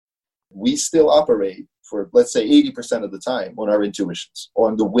we still operate for, let's say, 80% of the time on our intuitions,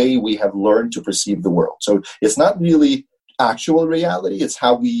 on the way we have learned to perceive the world. So it's not really actual reality, it's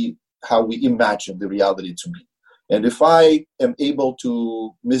how we imagine the reality to be. And if I am able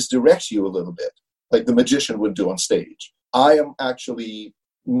to misdirect you a little bit, like the magician would do on stage, I am actually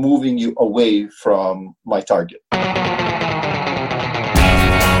moving you away from my target.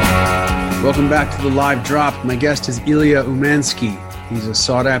 Welcome back to the Live Drop. My guest is Ilya Umanskiy. He's a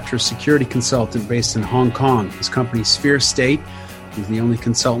sought-after security consultant based in Hong Kong. His company, Sphere State, is the only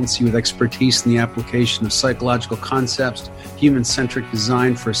consultancy with expertise in the application of psychological concepts, human-centric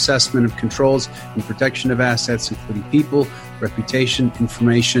design for assessment of controls and protection of assets, including people, reputation,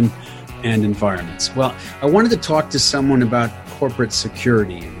 information, and environments. Well, I wanted to talk to someone about corporate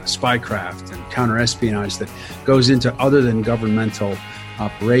security and spycraft and counter-espionage that goes into other than governmental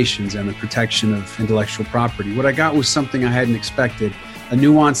operations and the protection of intellectual property. What I got was something I hadn't expected, a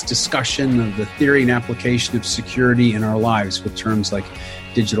nuanced discussion of the theory and application of security in our lives with terms like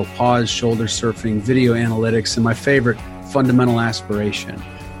digital pause, shoulder surfing, video analytics, and my favorite, fundamental aspiration.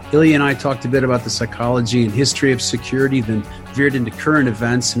 Ilya and I talked a bit about the psychology and history of security, then veered into current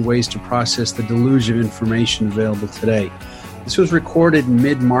events and ways to process the deluge of information available today. This was recorded in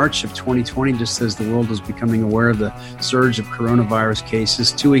mid-March of 2020, just as the world was becoming aware of the surge of coronavirus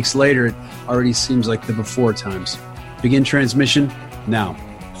cases. 2 weeks later, it already seems like the before times. Begin transmission now.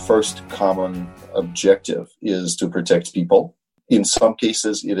 First common objective is to protect people. In some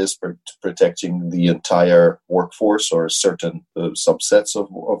cases, it is protecting the entire workforce or certain subsets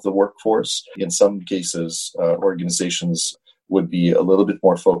of the workforce. In some cases, organizations would be a little bit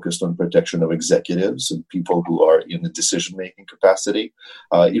more focused on protection of executives and people who are in the decision-making capacity.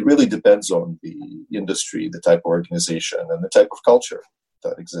 It really depends on the industry, the type of organization, and the type of culture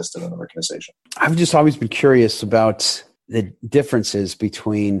that exists in an organization. I've just always been curious about the differences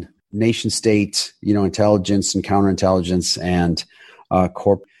between nation-state, intelligence and counterintelligence and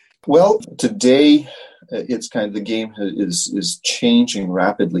corporate. Well, today, it's kind of the game is changing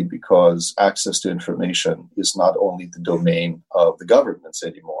rapidly because access to information is not only the domain of the governments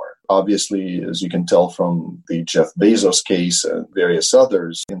anymore. Obviously, as you can tell from the Jeff Bezos case and various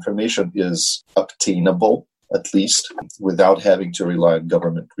others, information is obtainable, at least, without having to rely on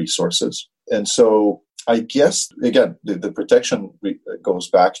government resources. And so I guess, again, the protection goes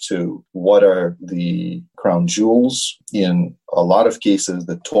back to what are the crown jewels. In a lot of cases,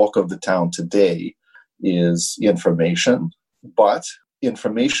 the talk of the town today is information, but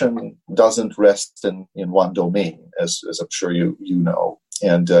information doesn't rest in one domain, as I'm sure you know.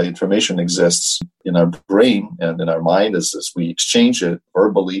 And information exists in our brain and in our mind as we exchange it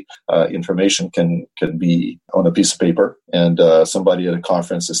verbally. Information can be on a piece of paper, and somebody at a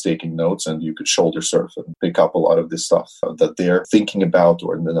conference is taking notes, and you could shoulder surf and pick up a lot of this stuff that they're thinking about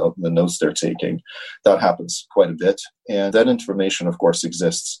or in the notes they're taking. That happens quite a bit. And that information, of course,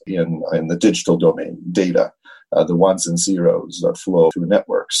 exists in the digital domain, data, the ones and zeros that flow through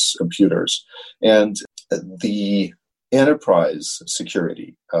networks, computers. And the enterprise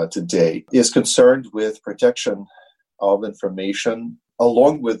security today is concerned with protection of information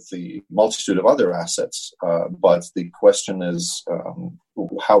along with the multitude of other assets. But the question is,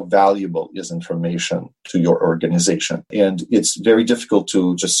 how valuable is information to your organization? And it's very difficult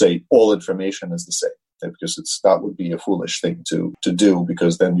to just say all information is the same, because that would be a foolish thing to do,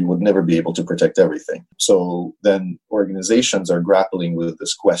 because then you would never be able to protect everything. So then organizations are grappling with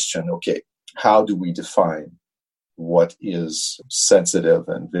this question, okay, how do we define what is sensitive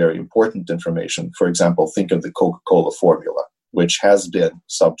and very important information? For example, think of the Coca-Cola formula, which has been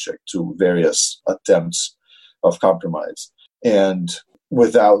subject to various attempts of compromise. And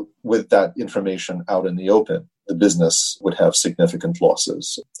with that information out in the open, the business would have significant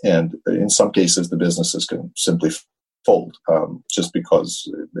losses. And in some cases, the businesses can simply fold just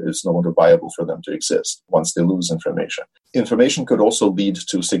because it's no longer viable for them to exist once they lose information. Information could also lead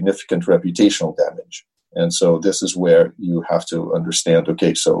to significant reputational damage. And so this is where you have to understand,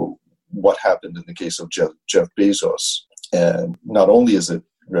 okay, so what happened in the case of Jeff Bezos? And not only is it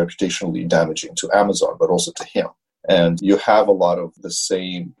reputationally damaging to Amazon, but also to him. And you have a lot of the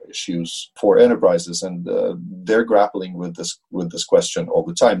same issues for enterprises, and they're grappling with this question all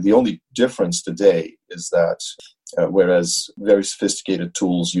the time. The only difference today is that whereas very sophisticated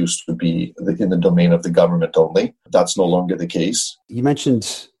tools used to be in the domain of the government only, that's no longer the case. You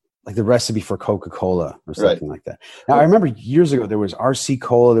mentioned like the recipe for Coca-Cola or something like that. Now, I remember years ago, there was RC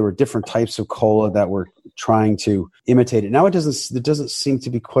Cola. There were different types of cola that were trying to imitate it. Now there doesn't seem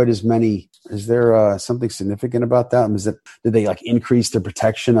to be quite as many. Is there something significant about that? Did they like increase the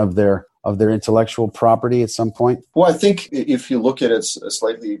protection of their of their intellectual property at some point? Well, I think if you look at it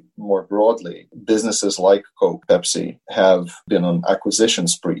slightly more broadly, businesses like Coke, Pepsi have been on acquisition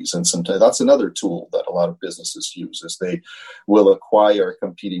sprees. And sometimes that's another tool that a lot of businesses use, is they will acquire a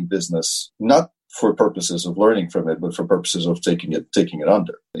competing business, not for purposes of learning from it, but for purposes of taking it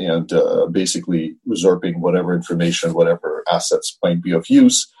under, and basically usurping whatever information, whatever assets might be of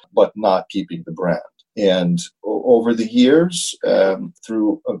use, but not keeping the brand. And over the years,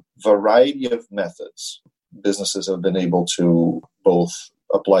 through a variety of methods, businesses have been able to both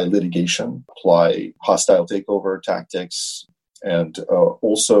apply litigation, apply hostile takeover tactics, and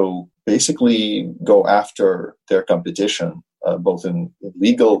also basically go after their competition, both in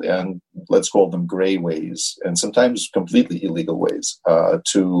legal and, let's call them, gray ways, and sometimes completely illegal ways,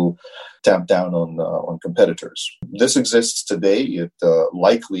 to tamp down on competitors. This exists today. It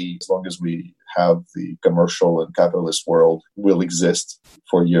likely, as long as we have the commercial and capitalist world, will exist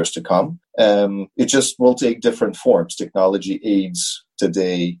for years to come. It just will take different forms. Technology aids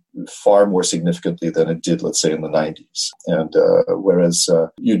today far more significantly than it did, let's say, in the 90s. And whereas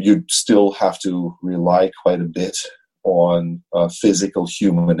you'd still have to rely quite a bit on physical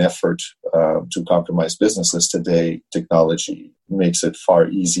human effort to compromise businesses, today technology makes it far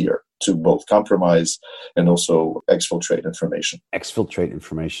easier to both compromise and also exfiltrate information. Exfiltrate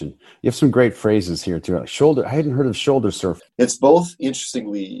information. You have some great phrases here too. Shoulder. I hadn't heard of shoulder surf. It's both,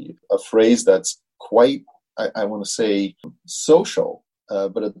 interestingly, a phrase that's quite, I want to say, social,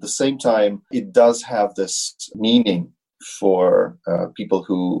 but at the same time, it does have this meaning for people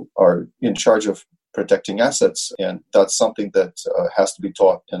who are in charge of protecting assets. And that's something that has to be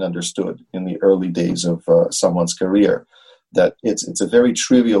taught and understood in the early days of someone's career, that it's a very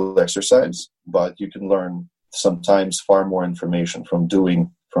trivial exercise, but you can learn sometimes far more information from doing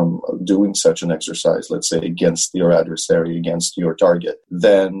such an exercise, let's say, against your adversary, against your target,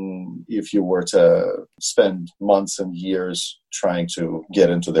 than if you were to spend months and years trying to get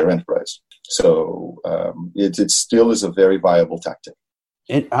into their enterprise. So it still is a very viable tactic.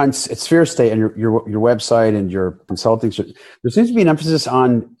 On Sphere State and your website and your consulting, there seems to be an emphasis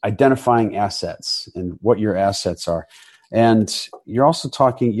on identifying assets and what your assets are. And you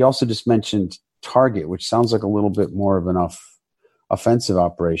also just mentioned target, which sounds like a little bit more of an offensive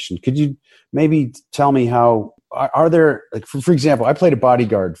operation. Could you maybe tell me how, are there, like, for example, I played a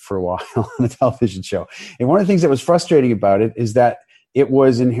bodyguard for a while on a television show. And one of the things that was frustrating about it is that it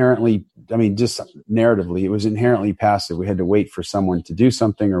was inherently, just narratively, it was inherently passive. We had to wait for someone to do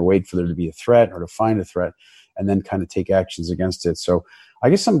something, or wait for there to be a threat, or to find a threat, and then kind of take actions against it. So I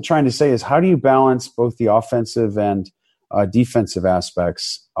guess I'm trying to say is, how do you balance both the offensive and defensive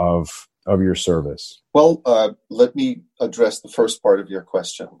aspects of your service? Well, let me address the first part of your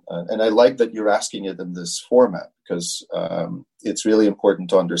question. And I like that you're asking it in this format, because it's really important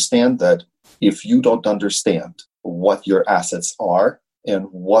to understand that if you don't understand what your assets are and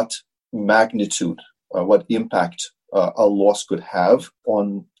what magnitude, what impact a loss could have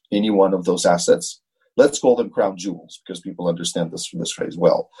on any one of those assets, let's call them crown jewels, because people understand this phrase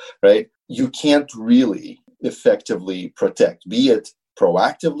well, right? You can't really effectively protect, be it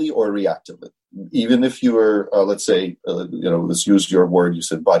proactively or reactively. Even if you were, let's say, let's use your word, you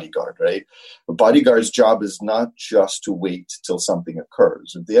said bodyguard, right? A bodyguard's job is not just to wait till something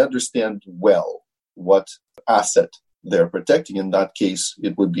occurs. If they understand well what asset they're protecting, in that case,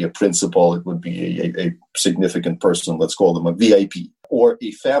 it would be a principal, it would be a significant person, let's call them a VIP, or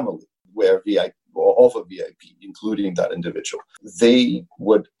a family where VIP, of a VIP, including that individual. They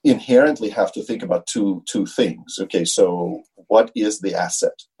would inherently have to think about two things. Okay, so what is the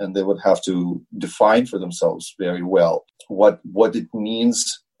asset? And they would have to define for themselves very well what it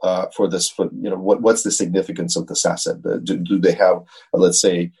means for this. What's the significance of this asset? Do they have, let's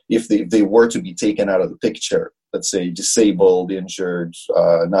say, if they were to be taken out of the picture, let's say disabled, injured,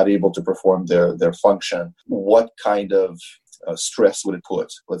 not able to perform their function, what kind of stress would it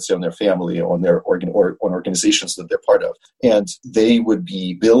put, let's say, on their family, on their or on organizations that they're part of? And they would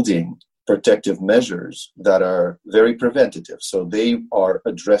be building protective measures that are very preventative. So they are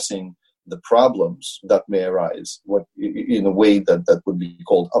addressing the problems that may arise in a way that would be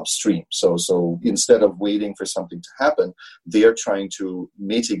called upstream. So instead of waiting for something to happen, they are trying to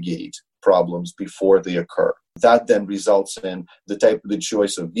mitigate problems before they occur. That then results in the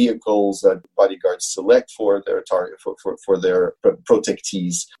choice of vehicles that bodyguards select for their target, for their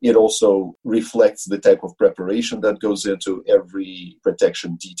protectees. It also reflects the type of preparation that goes into every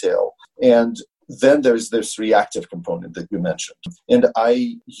protection detail. And then there's this reactive component that you mentioned. And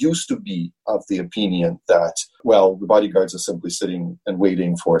I used to be of the opinion that, well, the bodyguards are simply sitting and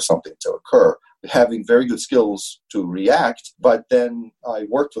waiting for something to occur, having very good skills to react. But then I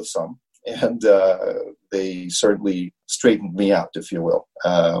worked with some And they certainly straightened me out, if you will.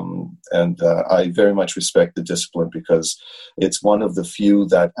 And I very much respect the discipline because it's one of the few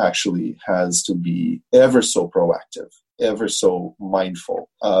that actually has to be ever so proactive, ever so mindful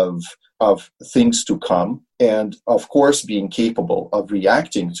of things to come, and of course being capable of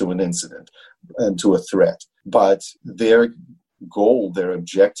reacting to an incident and to a threat. But their goal, their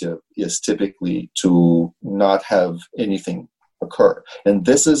objective is typically to not have anything occur. And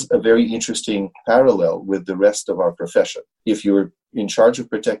this is a very interesting parallel with the rest of our profession. If you're in charge of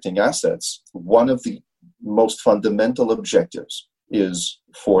protecting assets, one of the most fundamental objectives is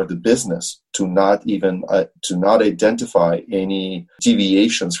for the business to not identify any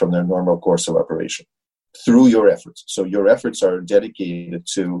deviations from their normal course of operation through your efforts. So your efforts are dedicated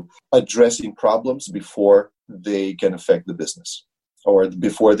to addressing problems before they can affect the business, or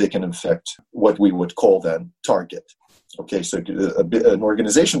before they can affect what we would call then target. Okay, so an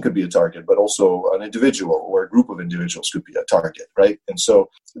organization could be a target, but also an individual or a group of individuals could be a target, right? And so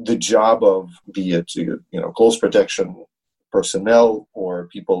the job of, be it close protection personnel or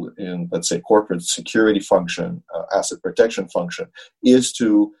people in, let's say, corporate security function, asset protection function, is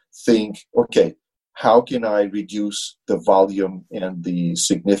to think, okay, how can I reduce the volume and the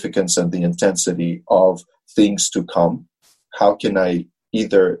significance and the intensity of things to come? How can I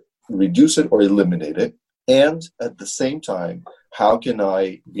either reduce it or eliminate it? And at the same time, how can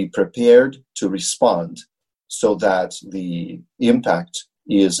I be prepared to respond so that the impact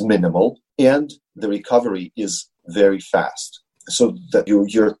is minimal and the recovery is very fast? So that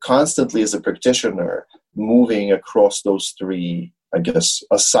you're constantly, as a practitioner, moving across those three, I guess,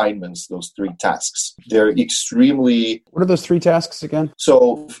 assignments, those three tasks. They're extremely... What are those three tasks again?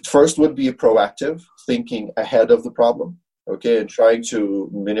 So first would be proactive, thinking ahead of the problem. Okay, and trying to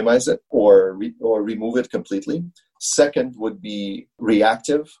minimize it or remove it completely. Second would be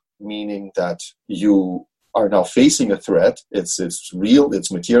reactive, meaning that you are now facing a threat. It's real,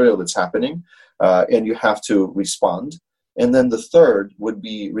 it's material, it's happening, and you have to respond. And then the third would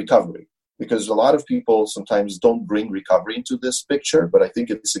be recovery, because a lot of people sometimes don't bring recovery into this picture, but I think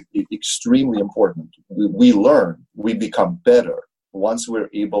it's extremely important. We learn, we become better once we're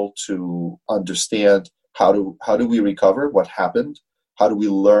able to understand how do we recover what happened? How do we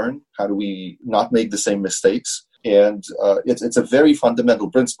learn? How do we not make the same mistakes? And it's a very fundamental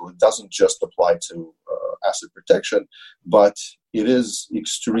principle. It doesn't just apply to asset protection, but it is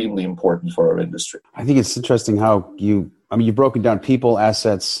extremely important for our industry. I think it's interesting how you've broken down people,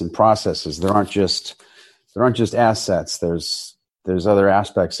 assets, and processes. There aren't just assets. There's other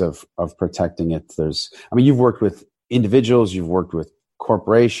aspects of protecting it. You've worked with individuals, you've worked with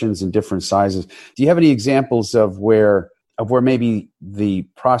corporations in different sizes. Do you have any examples of where maybe the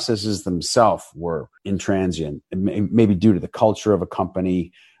processes themselves were intransient, maybe due to the culture of a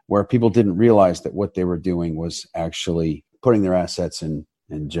company, where people didn't realize that what they were doing was actually putting their assets in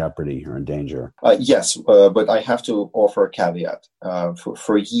jeopardy or in danger? Yes, but I have to offer a caveat.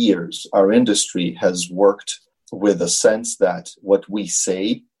 For years, our industry has worked with a sense that what we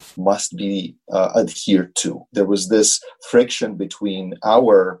say must be adhered to. There was this friction between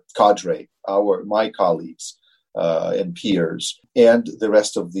our cadre, my colleagues and peers, and the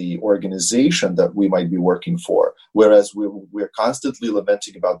rest of the organization that we might be working for. Whereas we're constantly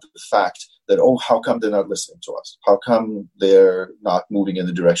lamenting about the fact that, how come they're not listening to us? How come they're not moving in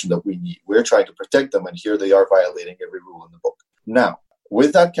the direction that we need? We're trying to protect them, and here they are violating every rule in the book. Now,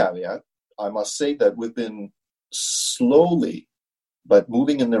 with that caveat, I must say that we've been slowly but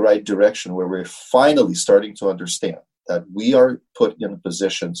moving in the right direction, where we're finally starting to understand that we are put in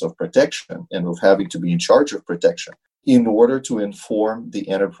positions of protection and of having to be in charge of protection in order to inform the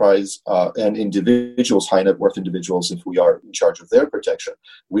enterprise and individuals, high net worth individuals, if we are in charge of their protection.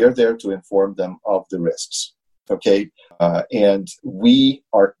 We are there to inform them of the risks. Okay? And we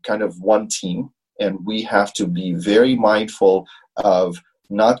are kind of one team, and we have to be very mindful of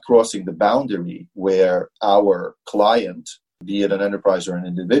not crossing the boundary where our client, be it an enterprise or an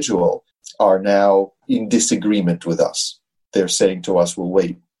individual, are now in disagreement with us. They're saying to us, well,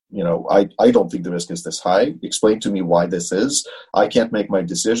 wait, I don't think the risk is this high. Explain to me why this is. I can't make my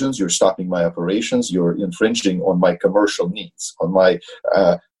decisions. You're stopping my operations. You're infringing on my commercial needs, on my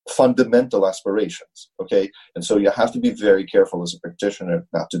fundamental aspirations. Okay? And so you have to be very careful as a practitioner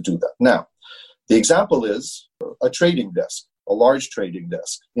not to do that. Now, the example is a trading desk, a large trading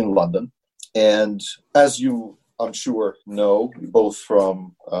desk in London. And as you, I'm sure, know, both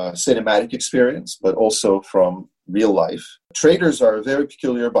from cinematic experience, but also from real life, traders are a very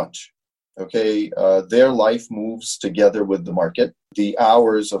peculiar bunch. Okay, their life moves together with the market. The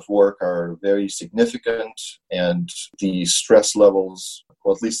hours of work are very significant, and the stress levels,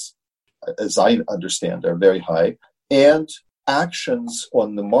 or at least as I understand, are very high. And actions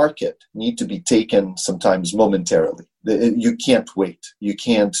on the market need to be taken sometimes momentarily. You can't wait. You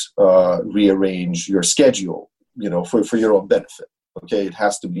can't rearrange your schedule, for your own benefit. Okay, it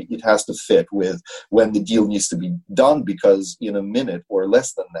has to fit with when the deal needs to be done, because in a minute or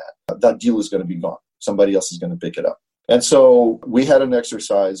less than that deal is going to be gone. Somebody else is going to pick it up. And so we had an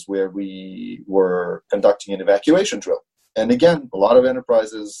exercise where we were conducting an evacuation drill. And again, a lot of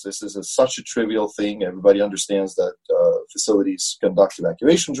enterprises, this is such a trivial thing. Everybody understands that facilities conduct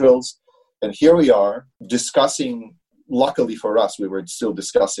evacuation drills. And here we are discussing, luckily for us, we were still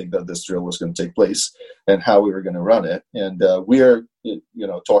discussing that this drill was going to take place and how we were going to run it. And we are,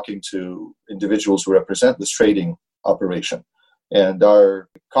 talking to individuals who represent this trading operation. And our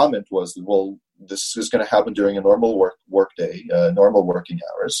comment was, well, this is going to happen during a normal work day, normal working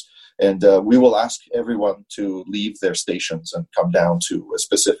hours. And we will ask everyone to leave their stations and come down to a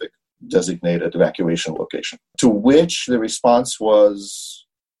specific designated evacuation location. To which the response was,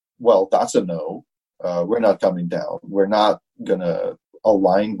 well, that's a no. We're not coming down. We're not going to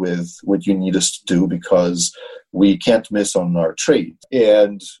align with what you need us to do because we can't miss on our trade.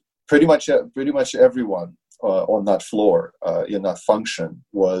 And pretty much everyone on that floor in that function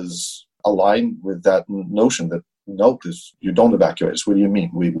was aligned with that notion that, no, you don't evacuate us. What do you mean?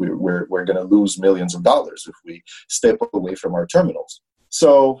 We're going to lose millions of dollars if we step away from our terminals.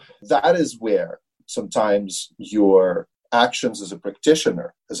 So that is where sometimes your actions as a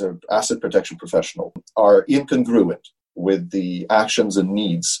practitioner, as an asset protection professional, are incongruent with the actions and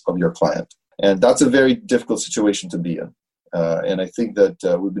needs of your client. And that's a very difficult situation to be in. And I think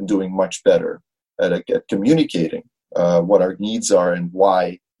that we've been doing much better at communicating what our needs are and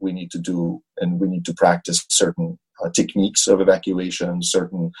why we need to do, and we need to practice certain techniques of evacuation,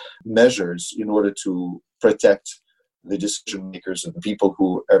 certain measures in order to protect the decision makers and the people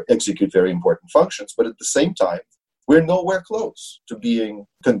who execute very important functions. But at the same time, we're nowhere close to being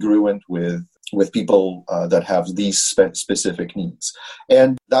congruent with people that have these specific needs.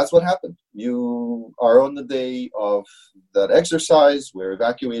 And that's what happened. You are on the day of that exercise, we're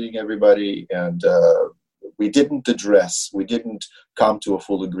evacuating everybody, and we didn't come to a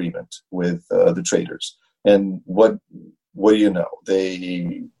full agreement with the traders. And what do you know?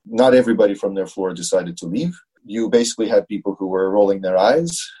 Not everybody from their floor decided to leave. You basically had people who were rolling their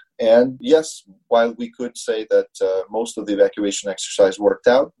eyes. And yes, while we could say that most of the evacuation exercise worked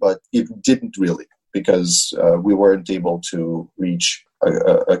out, but it didn't really, because we weren't able to reach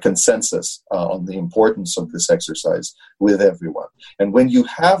a consensus on the importance of this exercise with everyone. And when you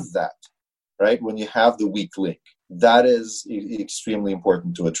have that, right, when you have the weak link, that is extremely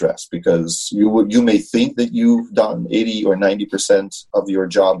important to address, because you may think that you've done 80 or 90% of your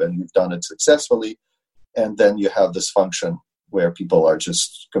job and you've done it successfully, and then you have this function where people are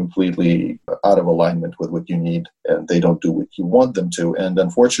just completely out of alignment with what you need, and they don't do what you want them to. And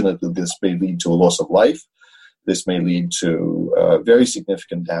unfortunately, this may lead to a loss of life. This may lead to very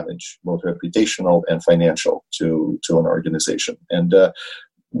significant damage, both reputational and financial, to an organization. And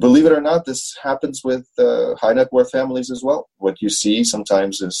believe it or not, this happens with high net worth families as well. What you see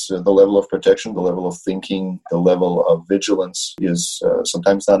sometimes is the level of protection, the level of thinking, the level of vigilance is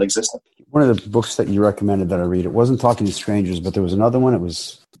sometimes non-existent. One of the books that you recommended that I read, it wasn't Talking to Strangers, but there was another one. It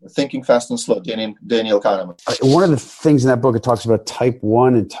was Thinking Fast and Slow, Daniel Kahneman. One of the things in that book, it talks about type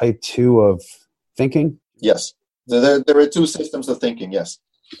 1 and type 2 of thinking. Yes. There are two systems of thinking, yes.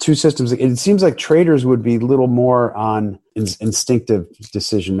 Two systems. It seems like traders would be a little more on instinctive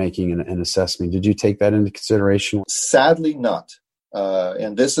decision-making and assessment. Did you take that into consideration? Sadly not.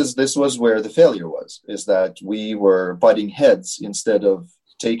 And this was where the failure was, is that we were butting heads instead of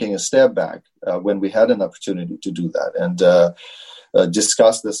taking a step back when we had an opportunity to do that and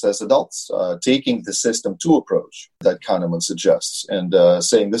discuss this as adults, taking the system two approach that Kahneman suggests and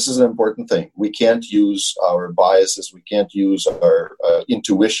saying this is an important thing. We can't use our biases, we can't use our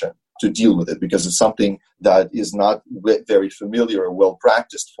intuition to deal with it because it's something that is not very familiar or well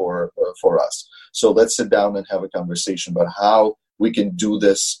practiced for us. So let's sit down and have a conversation about how we can do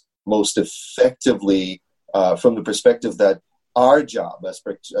this most effectively from the perspective that our job as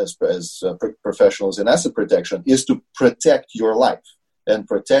professionals in asset protection is to protect your life and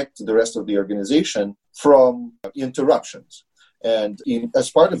protect the rest of the organization from interruptions. And as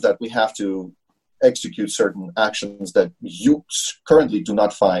part of that, we have to execute certain actions that you currently do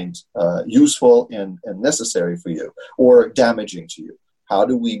not find useful and necessary for you or damaging to you. How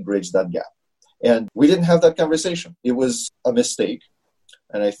do we bridge that gap? And we didn't have that conversation. It was a mistake.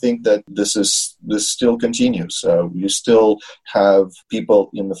 And I think that this still continues. You still have people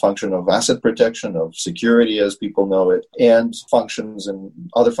in the function of asset protection, of security as people know it, and functions and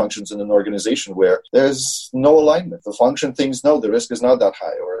other functions in an organization where there's no alignment. The function thinks, no, the risk is not that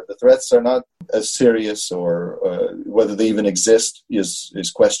high, or the threats are not as serious, or whether they even exist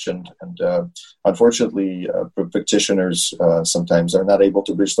is questioned. And unfortunately, practitioners sometimes are not able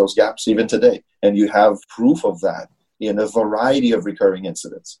to bridge those gaps even today. And you have proof of that in a variety of recurring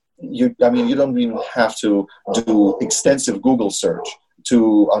incidents. You don't even have to do extensive Google search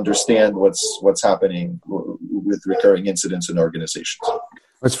to understand what's happening with recurring incidents in organizations.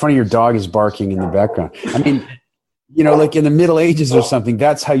 It's funny your dog is barking in the background. I mean, like in the Middle Ages or something,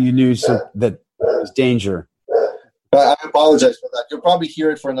 that's how you knew that there was danger. I apologize for that. You'll probably hear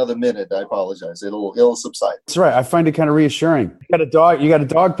it for another minute. I apologize. It'll subside. That's right. I find it kind of reassuring. You got a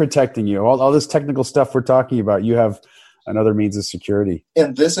dog protecting you. All this technical stuff we're talking about, you have another means of security.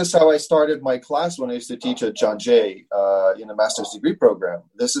 And this is how I started my class when I used to teach at John Jay in a master's degree program.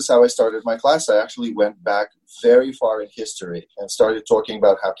 This is how I started my class. I actually went back very far in history and started talking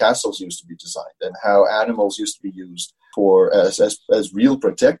about how castles used to be designed and how animals used to be used as real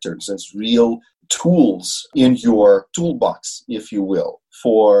protectors, as real tools in your toolbox, if you will,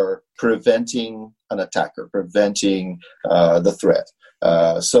 for preventing an attacker, preventing the threat.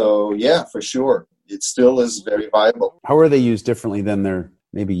 So yeah, for sure, it still is very viable. How are they used differently than they're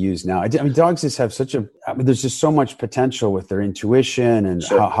maybe used now? I mean, dogs just have there's just so much potential with their intuition and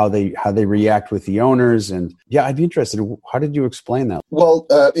sure. how they react with the owners. And yeah, I'd be interested. How did you explain that? Well,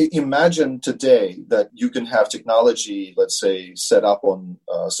 imagine today that you can have technology, let's say, set up on,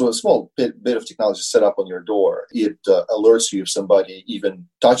 so a small bit of technology set up on your door. It alerts you if somebody even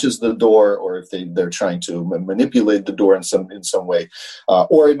touches the door, or if they're trying to manipulate the door in some way.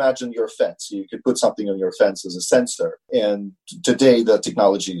 Or imagine your fence. You could put something on your fence as a sensor. And today the technology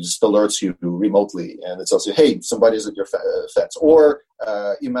just alerts you remotely, and it tells you, hey, somebody's at your fence. Or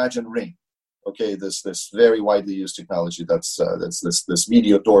imagine Ring. Okay, this very widely used technology that's this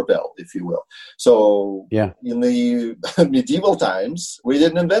video doorbell, if you will. So yeah. In the medieval times, we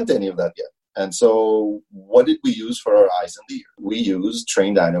didn't invent any of that yet. And so what did we use for our eyes and ears? We used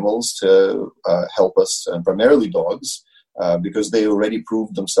trained animals to help us, and primarily dogs, because they already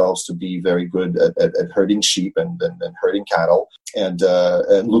proved themselves to be very good at herding sheep and herding cattle and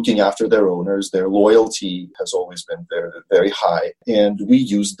looking after their owners. Their loyalty has always been very, very high. And we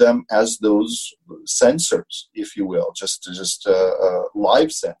used them as those sensors, if you will, just live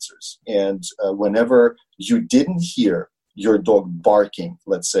sensors. And whenever you didn't hear your dog barking,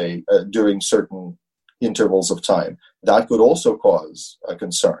 let's say, during certain intervals of time, that could also cause a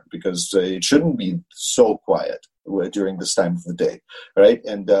concern, because it shouldn't be so quiet during this time of the day, right?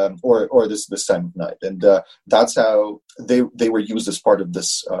 And or this time of night. And that's how they were used as part of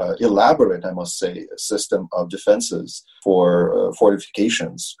this elaborate, I must say, system of defenses for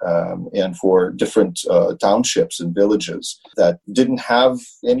fortifications and for different townships and villages that didn't have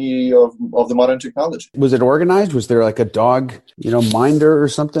any of the modern technology. Was it organized? Was there like a dog, minder or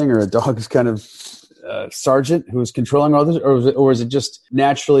something, or a dog's kind of sergeant who was controlling all this, or was it just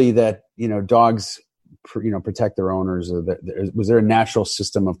naturally that dogs protect their owners, or was there a natural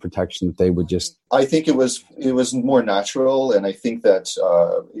system of protection that they would just? I think it was more natural, and I think that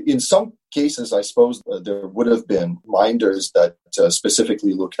in some cases, I suppose there would have been minders that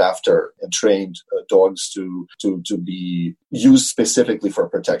specifically looked after and trained dogs to be used specifically for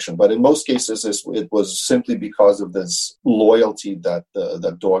protection. But in most cases, it was simply because of this loyalty that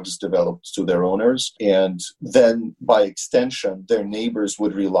dogs developed to their owners. And then by extension, their neighbors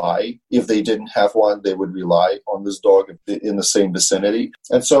would rely, if they didn't have one, they would rely on this dog in the same vicinity.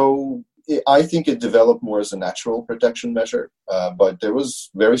 And so I think it developed more as a natural protection measure, but there was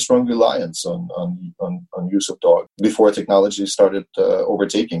very strong reliance on use of dogs before technology started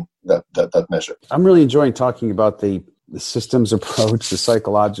overtaking that measure. I'm really enjoying talking about the systems approach, the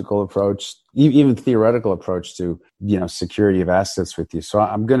psychological approach, even theoretical approach to security of assets with you. So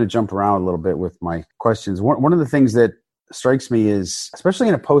I'm going to jump around a little bit with my questions. One of the things that strikes me is, especially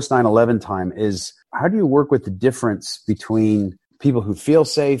in a post 9/11 time, is how do you work with the difference between people who feel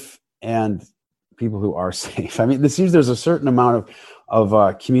safe and people who are safe? I mean, there's a certain amount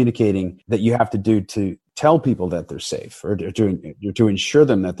of communicating that you have to do to tell people that they're safe, or to ensure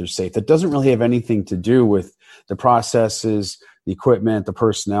them that they're safe. That doesn't really have anything to do with the processes, the equipment, the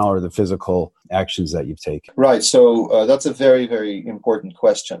personnel, or the physical actions that you've taken? Right. So that's a very, very important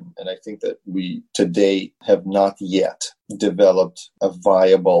question. And I think that we today have not yet developed a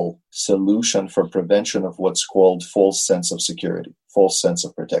viable solution for prevention of what's called false sense of security, false sense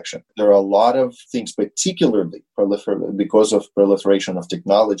of protection. There are a lot of things, particularly because of proliferation of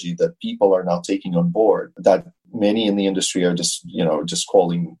technology, that people are now taking on board, that many in the industry are just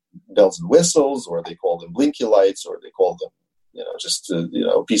calling bells and whistles, or they call them blinky lights, or they call them just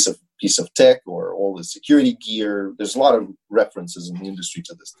a piece of tech, or all the security gear. There's a lot of references in the industry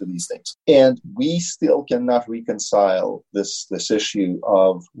to these things, and we still cannot reconcile this issue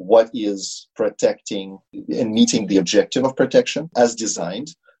of what is protecting and meeting the objective of protection as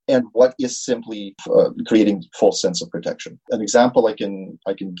designed, and what is simply creating false sense of protection. An example I can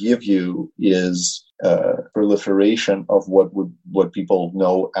give you is proliferation of what people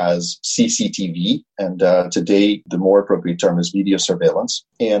know as CCTV, and today the more appropriate term is video surveillance.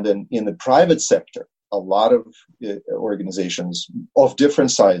 And in the private sector, a lot of organizations of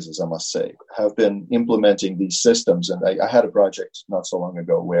different sizes, I must say, have been implementing these systems. And I had a project not so long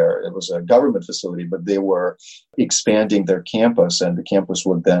ago where it was a government facility, but they were expanding their campus, and the campus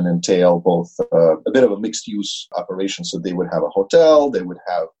would then entail both a bit of a mixed-use operation. So they would have a hotel, they would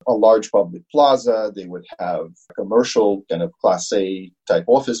have a large public plaza, they would have a commercial kind of Class A type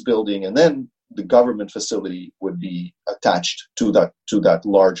office building, and then the government facility would be attached to that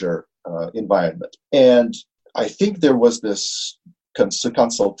larger environment. And I think there was this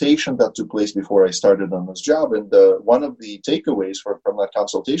consultation that took place before I started on this job. And one of the takeaways from that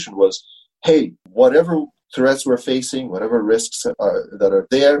consultation was, hey, whatever threats we're facing, whatever risks that are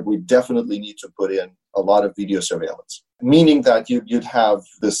there, we definitely need to put in a lot of video surveillance. Meaning that you'd have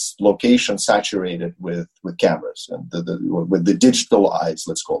this location saturated with cameras and with the digital eyes,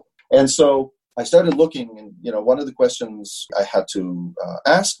 let's call it. And so I started looking, and one of the questions I had to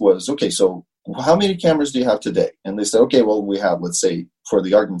ask was, okay, so how many cameras do you have today? And they said, okay, well, we have, let's say, for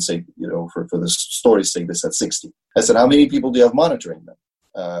the argument's sake, for the story's sake, they said 60. I said, how many people do you have monitoring them?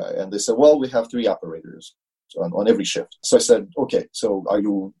 And they said, well, we have 3 operators on every shift. So I said, okay, so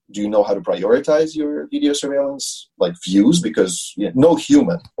do you know how to prioritize your video surveillance, like views? Because no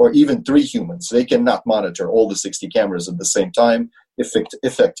human, or even 3 humans, they cannot monitor all the 60 cameras at the same time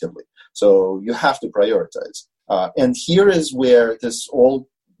effectively. So you have to prioritize. And here is where this all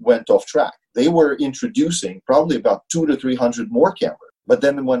went off track. They were introducing probably about 200 to 300 more cameras. But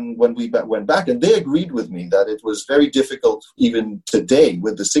then when we went back, and they agreed with me that it was very difficult even today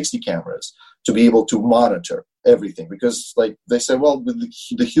with the 60 cameras to be able to monitor everything. Because like they said, well,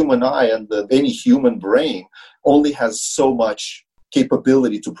 the human eye and any human brain only has so much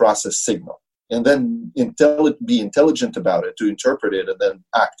capability to process signal. And then be intelligent about it, to interpret it, and then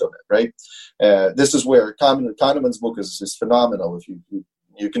act on it, right? This is where Kahneman's book is phenomenal. If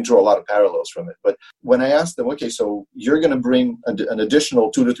you can draw a lot of parallels from it. But when I asked them, okay, so you're going to bring an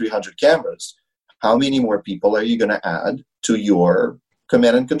additional 200 to 300 cameras, how many more people are you going to add to your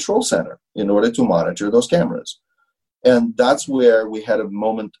command and control center in order to monitor those cameras? And that's where we had a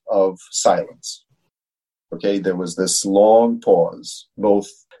moment of silence. Okay, there was this long pause, both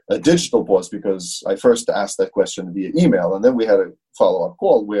a digital pause, because I first asked that question via email, and then we had a follow-up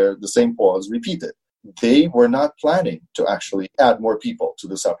call where the same pause repeated. They were not planning to actually add more people to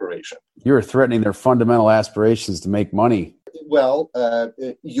this operation. You were threatening their fundamental aspirations to make money. Well,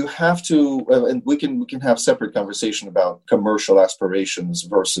 you have to, and we can have separate conversation about commercial aspirations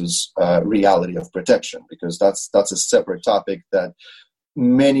versus reality of protection, because that's a separate topic that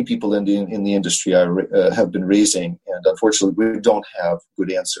many people in the industry have been raising, and unfortunately, we don't have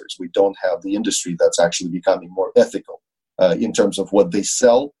good answers. We don't have the industry that's actually becoming more ethical in terms of what they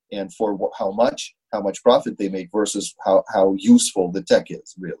sell and for how much profit they make versus how useful the tech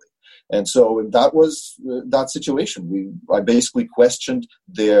is, really. And so that was that situation. I basically questioned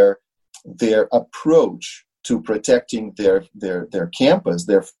their approach to protecting their campus,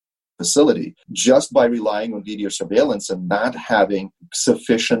 their facility, just by relying on video surveillance and not having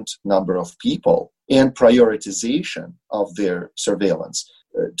sufficient number of people and prioritization of their surveillance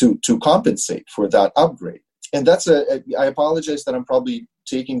to compensate for that upgrade. And I apologize that I'm probably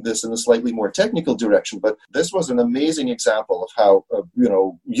taking this in a slightly more technical direction, but this was an amazing example of how,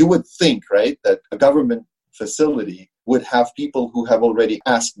 you would think, right, that a government facility would have people who have already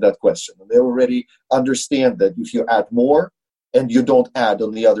asked that question. And they already understand that if you add more and you don't add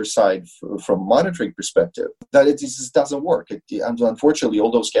on the other side from a monitoring perspective, that it just doesn't work. Unfortunately,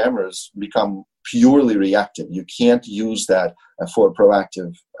 all those cameras become purely reactive. You can't use that for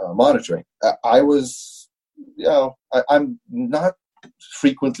proactive monitoring. I'm not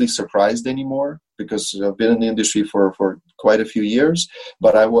frequently surprised anymore because I've been in the industry for quite a few years,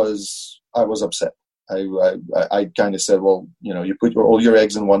 but I was upset. I kind of said, well, you put all your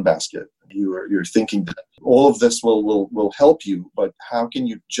eggs in one basket. You're thinking that all of this will help you, but how can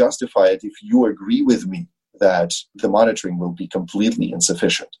you justify it if you agree with me that the monitoring will be completely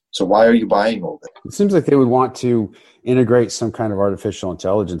insufficient? So why are you buying all that? It seems like they would want to integrate some kind of artificial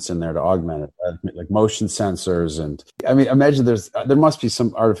intelligence in there to augment it, like motion sensors. And I mean, imagine there must be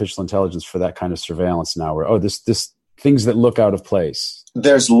some artificial intelligence for that kind of surveillance now where, this things that look out of place.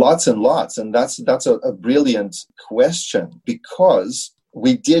 There's lots and lots. And that's a brilliant question, because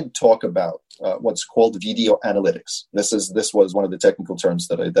we did talk about what's called video analytics. This was one of the technical terms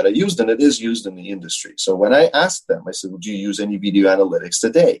that I used, and it is used in the industry. So when I asked them, I said, well, do you use any video analytics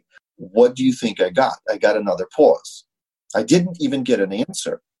today? What do you think I got? I got another pause. I didn't even get an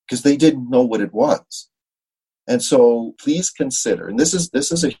answer because they didn't know what it was. And so please consider, and this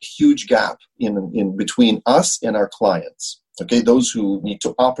is a huge gap in between us and our clients, okay, those who need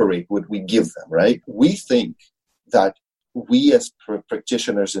to operate what we give them, right? We think that we as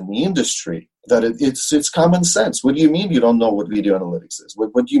practitioners in the industry, that it's common sense. What do you mean you don't know what video analytics is?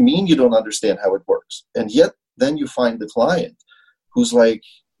 What do you mean you don't understand how it works? And yet then you find the client who's like,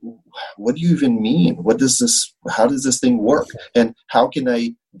 what do you even mean? How does this thing work? And how can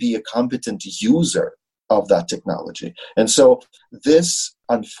I be a competent user of that technology? And so this,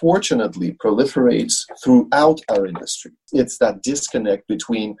 unfortunately, proliferates throughout our industry. It's that disconnect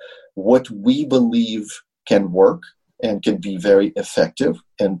between what we believe can work and can be very effective,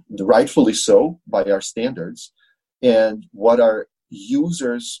 and rightfully so by our standards, and what our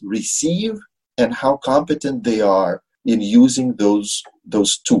users receive and how competent they are in using those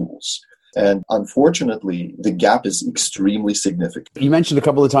tools. And unfortunately, the gap is extremely significant. You mentioned a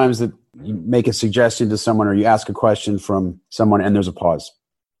couple of times that you make a suggestion to someone or you ask a question from someone and there's a pause.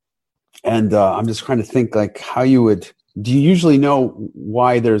 And I'm just trying to think like how you would. Do you usually know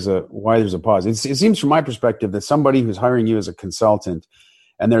why there's a pause? It seems from my perspective that somebody who's hiring you as a consultant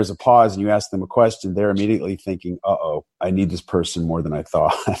and there's a pause and you ask them a question, they're immediately thinking, uh-oh, I need this person more than I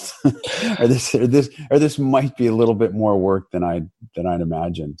thought. or this might be a little bit more work than I'd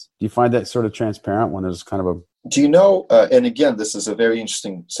imagined. Do you find that sort of transparent when there's kind of a... Do you know, and again, this is a very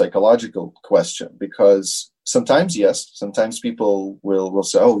interesting psychological question, because sometimes, yes, sometimes people will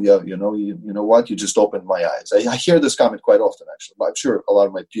say, oh, yeah, you know what, you just opened my eyes. I hear this comment quite often, actually. I'm sure a lot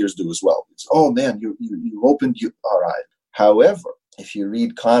of my peers do as well. It's, oh, man, you opened our eyes. However, if you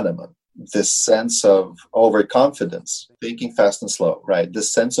read Kahneman, this sense of overconfidence, thinking fast and slow, right?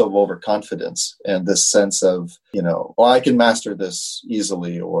 This sense of overconfidence and this sense of, I can master this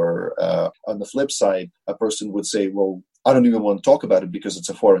easily. Or on the flip side, a person would say, well, I don't even want to talk about it because it's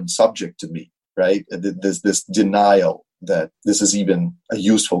a foreign subject to me, right? There's this denial that this is even a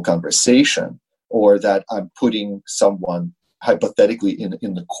useful conversation, or that I'm putting someone hypothetically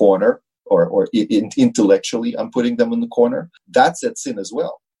in the corner, or intellectually I'm putting them in the corner. That sets in as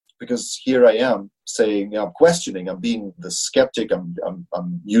well. Because here I am saying, I'm questioning, I'm being the skeptic,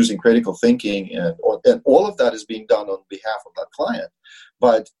 I'm using critical thinking, and all of that is being done on behalf of that client.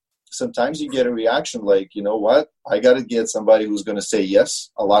 But sometimes you get a reaction like, you know what, I got to get somebody who's going to say yes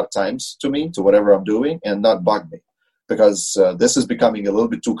a lot of times to me, to whatever I'm doing, and not bug me, because this is becoming a little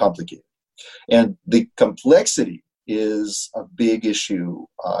bit too complicated. And the complexity is a big issue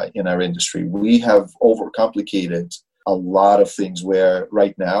in our industry. We have overcomplicated a lot of things, where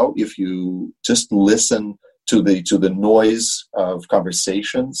right now, if you just listen to the noise of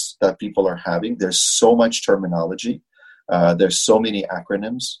conversations that people are having, there's so much terminology, there's so many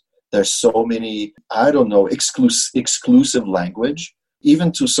acronyms, there's so many, exclusive language.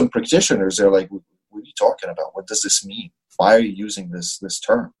 Even to some practitioners, they're like, what are you talking about? What does this mean? Why are you using this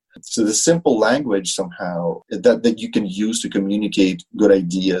term? So the simple language somehow that you can use to communicate good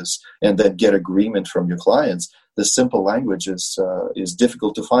ideas and then get agreement from your clients, the simple language is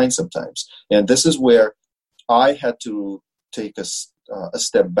difficult to find sometimes. And this is where I had to take a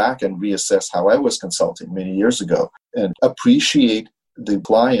step back and reassess how I was consulting many years ago, and appreciate the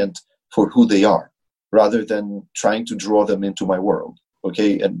client for who they are, rather than trying to draw them into my world.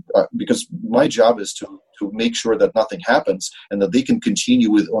 Okay, and because my job is to make sure that nothing happens and that they can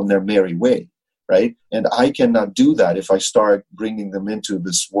continue on their merry way, right? And I cannot do that if I start bringing them into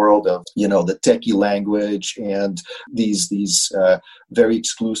this world of, the techie language and these very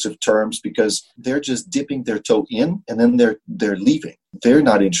exclusive terms, because they're just dipping their toe in and then they're leaving. They're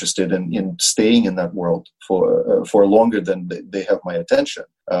not interested in staying in that world for longer than they have my attention,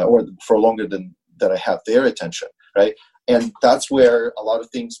 or for longer than that I have their attention, right? And that's where a lot of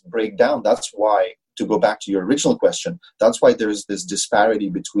things break down. That's why to go back to your original question, that's why there's this disparity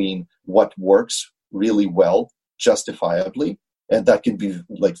between what works really well, justifiably, and that can be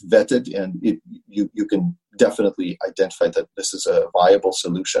like vetted, and you can definitely identify that this is a viable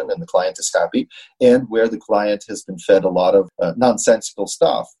solution and the client is happy, and where the client has been fed a lot of nonsensical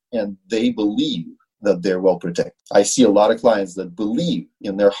stuff and they believe that they're well protected. I see a lot of clients that believe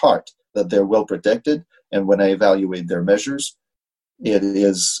in their heart that they're well protected, and when I evaluate their measures, it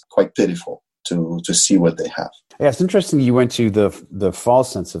is quite pitiful to see what they have. Yeah, it's interesting you went to the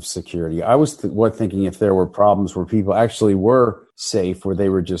false sense of security. I was thinking if there were problems where people actually were safe, where they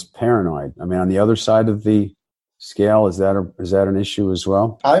were just paranoid. I mean, on the other side of the scale, is that an issue as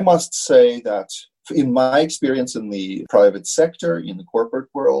well? I must say that in my experience in the private sector, in the corporate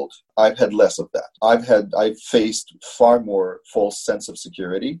world, I've had less of that. I've faced far more false sense of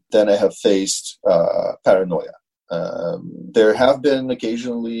security than I have faced paranoia. There have been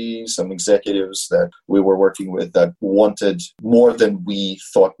occasionally some executives that we were working with that wanted more than we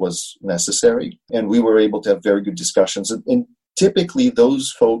thought was necessary, and we were able to have very good discussions. And typically,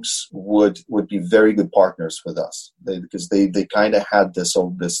 those folks would be very good partners with us because they kind of had this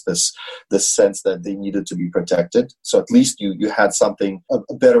sense that they needed to be protected. So at least you had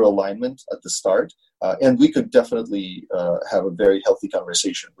a better alignment at the start. And we could definitely have a very healthy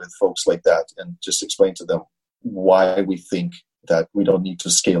conversation with folks like that and just explain to them why we think that we don't need to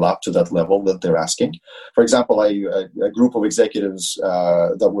scale up to that level that they're asking. For example, a group of executives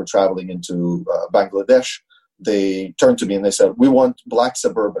that were traveling into Bangladesh, they turned to me and they said, "We want black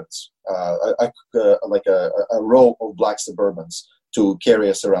Suburbans, like a row of black Suburbans to carry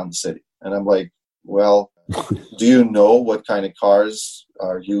us around the city." And I'm like, well, do you know what kind of cars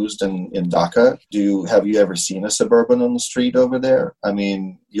are used in Dhaka? Have you ever seen a Suburban on the street over there? I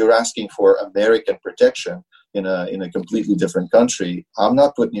mean, you're asking for American protection in a completely different country. I'm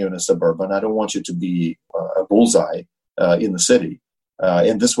not putting you in a Suburban. I don't want you to be a bullseye in the city.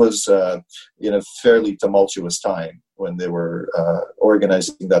 And this was in a fairly tumultuous time when they were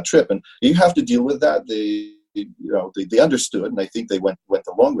organizing that trip. And you have to deal with that. They understood, and I think they went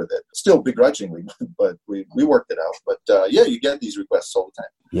along with it. Still begrudgingly, but we worked it out. But yeah, you get these requests all the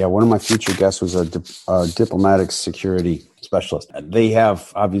time. Yeah, one of my featured guests was a diplomatic security specialist. They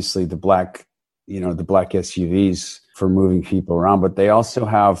have obviously the black SUVs for moving people around, but they also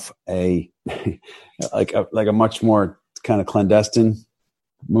have a much more kind of clandestine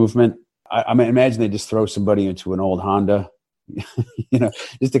movement. I mean, imagine they just throw somebody into an old Honda,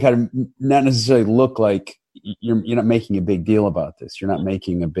 just to kind of not necessarily look like you're not making a big deal about this. You're not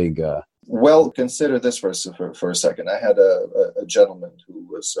making a big. Well, consider this for a second. I had a gentleman who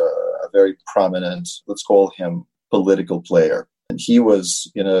was a very prominent, let's call him, political player. And he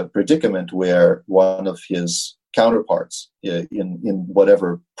was in a predicament where one of his counterparts in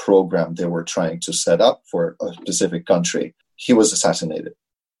whatever program they were trying to set up for a specific country, he was assassinated.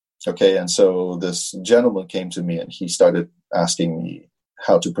 Okay, and so this gentleman came to me and he started asking me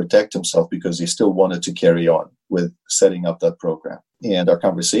how to protect himself because he still wanted to carry on with setting up that program. And our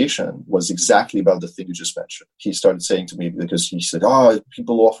conversation was exactly about the thing you just mentioned. He started saying to me, because he said,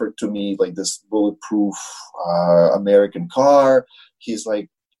 people offered to me like this bulletproof American car. He's like,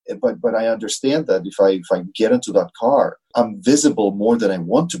 but I understand that if I get into that car, I'm visible more than I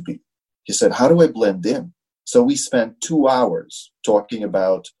want to be. He said, how do I blend in? So we spent 2 hours talking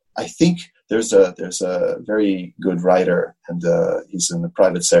about, I think there's a very good writer, and he's in the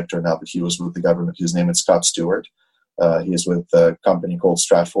private sector now, but he was with the government. His name is Scott Stewart. He is with a company called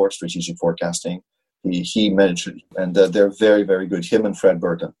Stratfor, Strategic Forecasting. He mentioned, and they're very, very good, him and Fred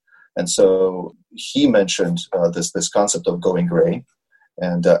Burton. And so he mentioned this concept of going gray.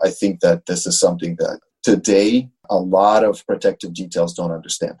 And I think that this is something that today a lot of protective details don't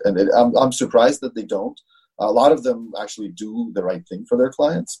understand. And I'm surprised that they don't. A lot of them actually do the right thing for their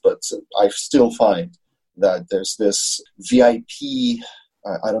clients, but I still find that there's this VIP,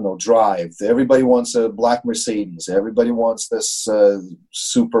 drive. Everybody wants a black Mercedes. Everybody wants this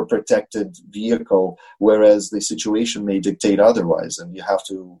super protected vehicle, whereas the situation may dictate otherwise. And you have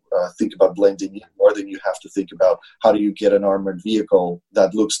to think about blending in more than you have to think about how do you get an armored vehicle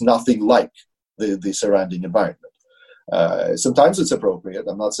that looks nothing like the surrounding environment. Sometimes it's appropriate.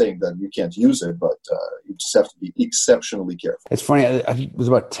 I'm not saying that you can't use it, but you just have to be exceptionally careful. It's funny. It was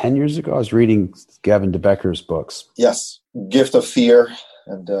about 10 years ago. I was reading Gavin de Becker's books. Yes. Gift of Fear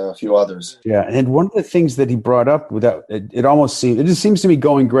and a few others. Yeah. And one of the things that he brought up it just seems to me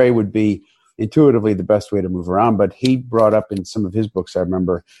going gray would be intuitively the best way to move around. But he brought up in some of his books, I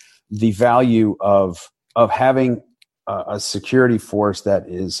remember, the value of having a security force that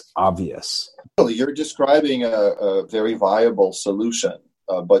is obvious. You're describing a very viable solution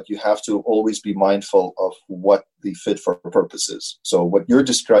but you have to always be mindful of what the fit for purpose is. So what you're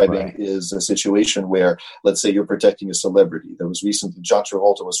describing is a situation where, let's say you're protecting a celebrity. There was recently, John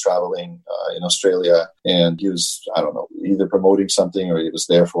Travolta was traveling in Australia, and he was, I don't know, either promoting something or he was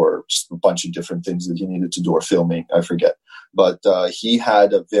there for just a bunch of different things that he needed to do or filming, I forget. But he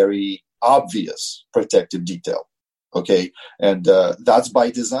had a very obvious protective detail, okay? And that's by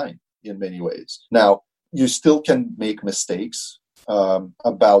design in many ways. Now, you still can make mistakes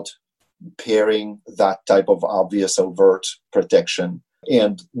about pairing that type of obvious overt protection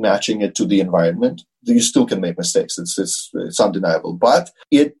and matching it to the environment. You still can make mistakes. It's undeniable. But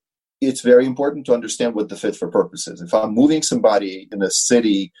it's very important to understand what the fit for purpose is. If I'm moving somebody in a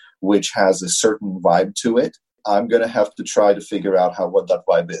city which has a certain vibe to it, I'm going to have to try to figure out what that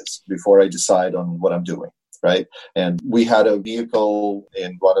vibe is before I decide on what I'm doing, right? And we had a vehicle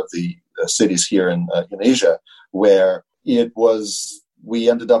in one of the cities here in Asia where we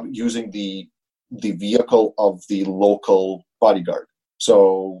ended up using the vehicle of the local bodyguard.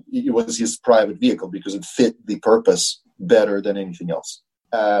 So it was his private vehicle because it fit the purpose better than anything else.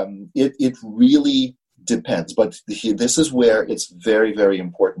 It really depends. But this is where it's very, very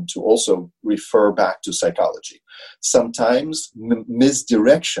important to also refer back to psychology. Sometimes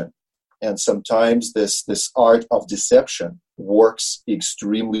misdirection and sometimes this art of deception works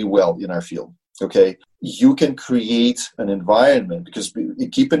extremely well in our field. Okay, you can create an environment because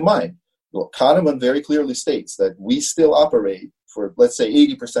keep in mind, Kahneman very clearly states that we still operate for, let's say,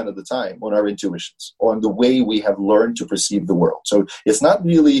 80% of the time on our intuitions, on the way we have learned to perceive the world. So it's not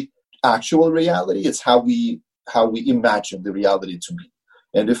really actual reality; it's how we imagine the reality to be.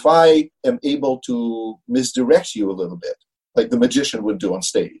 And if I am able to misdirect you a little bit, like the magician would do on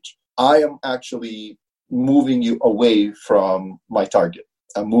stage, I am actually moving you away from my target.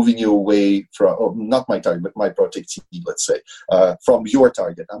 I'm moving you away from, not my target, but my protectee, let's say, from your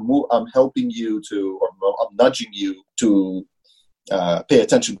target. I'm helping you I'm nudging you to pay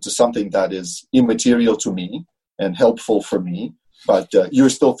attention to something that is immaterial to me and helpful for me, but you're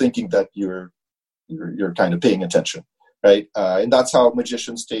still thinking that you're kind of paying attention, right? And that's how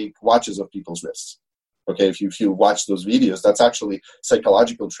magicians take watches of people's wrists. Okay, if you watch those videos, that's actually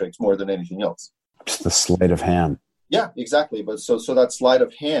psychological tricks more than anything else. Just the sleight of hand. Yeah, exactly. But so that sleight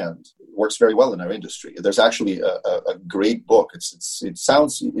of hand works very well in our industry. There's actually a great book.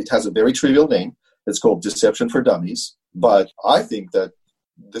 It has a very trivial name. It's called Deception for Dummies. But I think that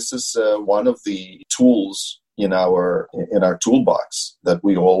this is one of the tools in our toolbox that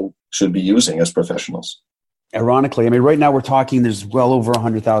we all should be using as professionals. Ironically, I mean, right now we're talking, there's well over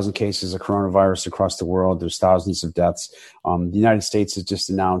 100,000 cases of coronavirus across the world. There's thousands of deaths. The United States has just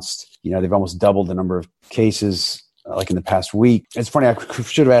announced, they've almost doubled the number of cases like in the past week. It's funny, I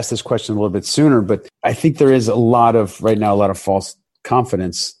should have asked this question a little bit sooner, but I think there is right now a lot of false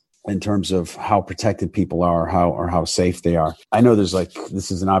confidence in terms of how protected people are, how safe they are. I know this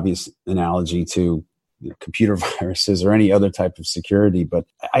is an obvious analogy to computer viruses or any other type of security. But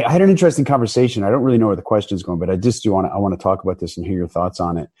I had an interesting conversation. I don't really know where the question is going, but I just I want to talk about this and hear your thoughts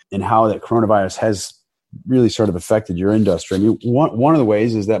on it and how that coronavirus has really sort of affected your industry. I mean, one of the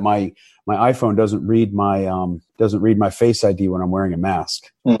ways is that my iPhone doesn't read my Face ID when I'm wearing a mask.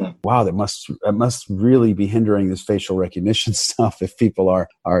 Mm-hmm. Wow, that must really be hindering this facial recognition stuff if people are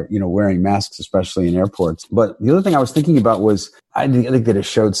wearing masks, especially in airports. But the other thing I was thinking about was I think that it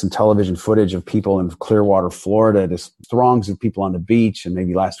showed some television footage of people in Clearwater, Florida, just throngs of people on the beach, and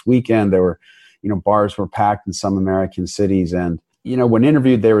maybe last weekend there were, bars were packed in some American cities, and when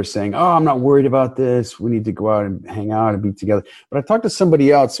interviewed, they were saying, "Oh, I'm not worried about this. We need to go out and hang out and be together." But I talked to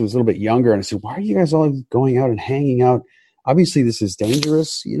somebody else who was a little bit younger, and I said, "Why are you guys all going out and hanging out? Obviously, this is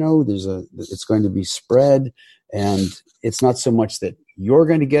dangerous. It's going to be spread, and it's not so much that you're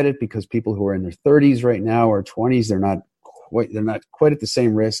going to get it because people who are in their 30s right now or 20s, they're not quite at the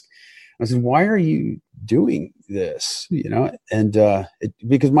same risk." I said, "Why are you doing this?" And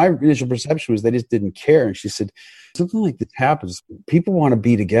because my initial perception was they just didn't care. And she said, "Something like this happens. People want to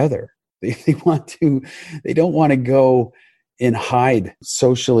be together. They don't want to go and hide,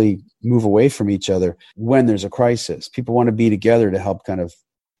 socially move away from each other when there's a crisis. People want to be together to help kind of,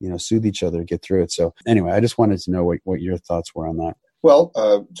 soothe each other, get through it." So anyway, I just wanted to know what your thoughts were on that. Well,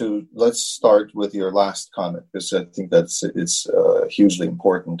 let's start with your last comment, because I think it's hugely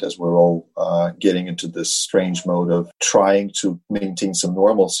important as we're all getting into this strange mode of trying to maintain some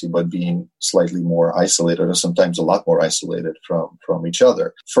normalcy, but being slightly more isolated, or sometimes a lot more isolated from each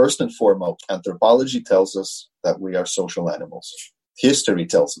other. First and foremost, anthropology tells us that we are social animals. History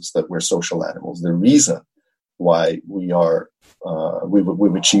tells us that we're social animals. The reason why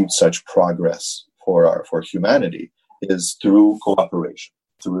we've achieved such progress for humanity is through cooperation.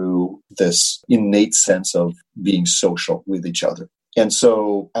 through this innate sense of being social with each other. And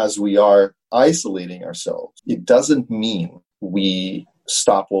so as we are isolating ourselves, it doesn't mean we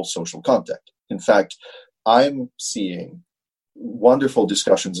stop all social contact. In fact, I'm seeing wonderful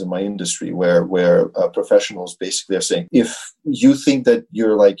discussions in my industry where professionals basically are saying, if you think that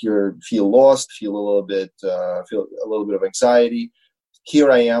you feel lost, feel a little bit of anxiety,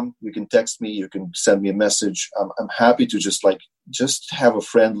 here I am. You can text me. You can send me a message. I'm happy to just have a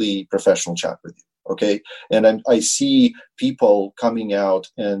friendly professional chat with you. Okay. And I see people coming out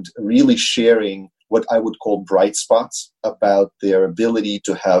and really sharing what I would call bright spots about their ability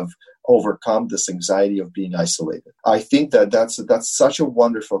to have overcome this anxiety of being isolated. I think that's such a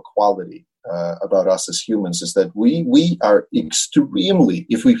wonderful quality about us as humans, is that we are extremely,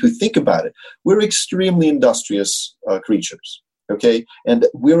 if we think about it, we're extremely industrious creatures. Okay. And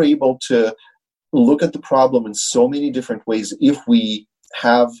we're able to look at the problem in so many different ways if we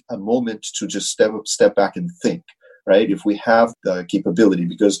have a moment to just step back and think, right? If we have the capability,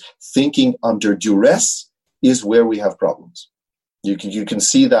 because thinking under duress is where we have problems. You can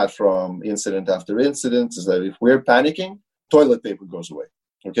see that from incident after incident, is that if we're panicking, toilet paper goes away.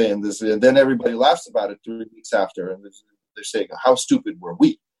 Okay, and then everybody laughs about it 3 weeks after, and they're saying, how stupid were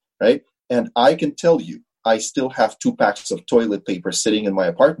we, right? And I can tell you, I still have 2 packs of toilet paper sitting in my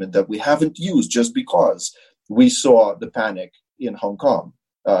apartment that we haven't used just because we saw the panic in Hong Kong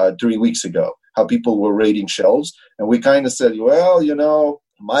 3 weeks ago, how people were raiding shelves. And we kind of said, well,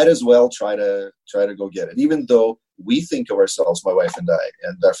 might as well try to go get it, even though we think of ourselves, my wife and I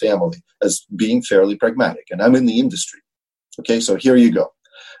and our family, as being fairly pragmatic. And I'm in the industry. Okay, so here you go.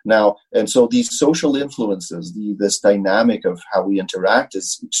 Now, and so these social influences, this dynamic of how we interact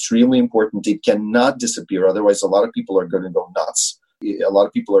is extremely important. It cannot disappear. Otherwise, a lot of people are going to go nuts. A lot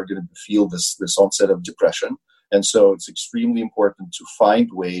of people are going to feel this onset of depression. And so it's extremely important to find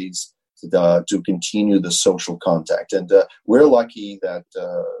ways to continue the social contact. And we're lucky that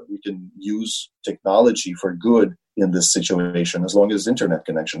we can use technology for good in this situation, as long as internet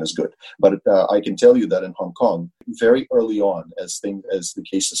connection is good. But I can tell you that in Hong Kong, very early on, as the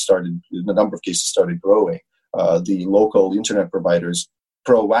number of cases started growing, the local internet providers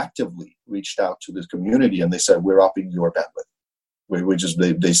proactively reached out to the community and they said, we're upping your bandwidth.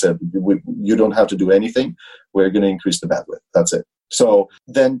 They said, you don't have to do anything. We're going to increase the bandwidth. That's it. So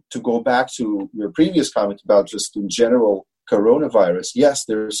then to go back to your previous comment about just in general coronavirus, yes,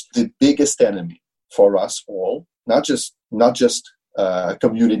 there's the biggest enemy for us all, not just a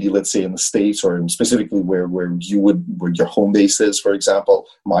community, let's say in the States or specifically where your home base is, for example,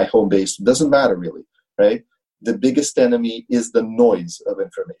 my home base, doesn't matter really, right? The biggest enemy is the noise of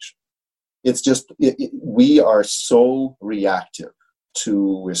information. It's just, we are so reactive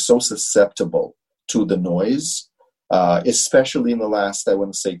we're so susceptible to the noise, especially in the last, I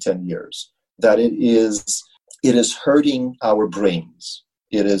want to say 10 years, that it is hurting our brains.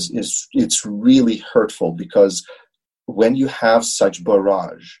 It's really hurtful, because when you have such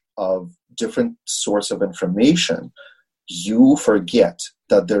barrage of different sorts of information, you forget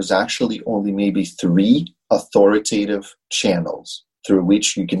that there's actually only maybe 3 authoritative channels through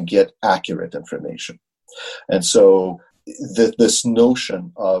which you can get accurate information. And so this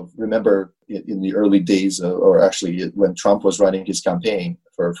notion of, remember in the early days, or actually when Trump was running his campaign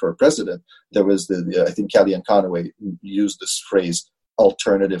for president, there was I think Kellyanne Conway used this phrase,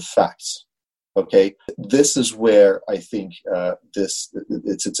 alternative facts. Okay, this is where I think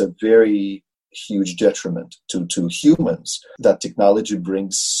it's a very huge detriment to humans that technology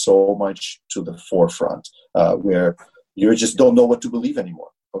brings so much to the forefront, where you just don't know what to believe anymore.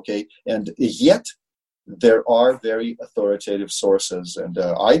 Okay, and yet there are very authoritative sources, and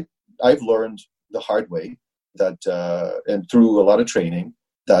I've learned the hard way that, and through a lot of training,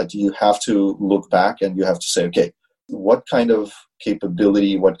 that you have to look back and you have to say, okay, what kind of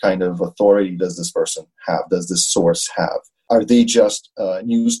capability, what kind of authority does this person have? Does this source have? Are they just a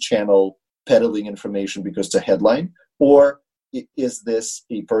news channel peddling information because it's a headline? Or is this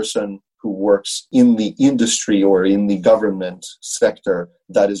a person who works in the industry or in the government sector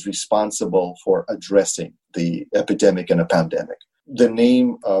that is responsible for addressing the epidemic and a pandemic? The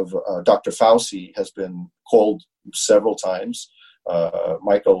name of Dr. Fauci has been called several times.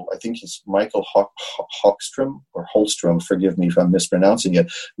 Michael, I think he's Michael Hockstrom or Holstrom, forgive me if I'm mispronouncing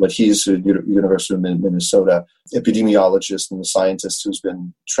it, but he's a University of Minnesota epidemiologist and a scientist who's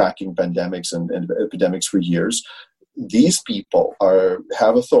been tracking pandemics and epidemics for years. These people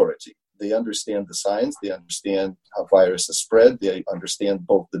have authority. They understand the science, they understand how viruses spread, they understand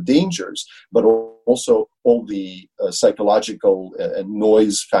both the dangers, but also all the psychological and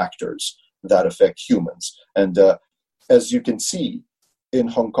noise factors that affect humans. And as you can see, in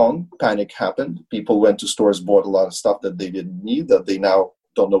Hong Kong, panic happened. People went to stores, bought a lot of stuff that they didn't need, that they now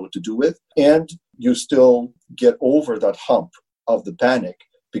don't know what to do with. And you still get over that hump of the panic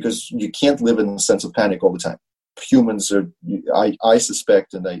because you can't live in a sense of panic all the time. Humans are, I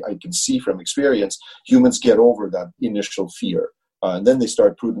suspect, and I can see from experience, humans get over that initial fear. And then they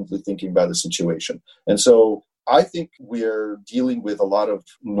start prudently thinking about the situation. And so I think we're dealing with a lot of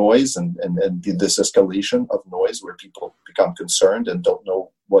noise and this escalation of noise where people become concerned and don't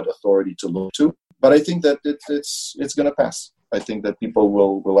know what authority to look to. But I think that it's going to pass. I think that people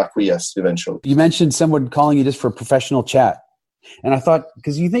will acquiesce eventually. You mentioned someone calling you just for a professional chat. And I thought,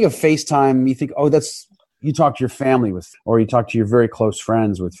 because you think of FaceTime, you think, you talk to your family with, or you talk to your very close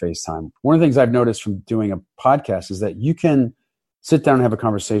friends with FaceTime. One of the things I've noticed from doing a podcast is that you can sit down and have a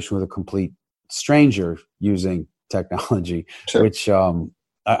conversation with a complete stranger using technology, sure. Which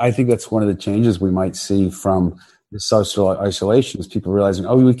I think that's one of the changes we might see from the social isolation is people realizing,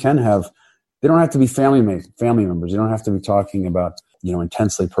 they don't have to be family members. You don't have to be talking about, having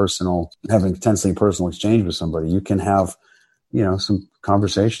intensely personal exchange with somebody. You can have, some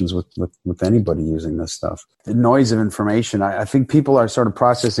conversations with anybody using this stuff. The noise of information, I think people are sort of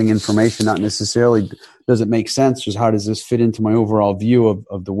processing information, not necessarily does it make sense, just how does this fit into my overall view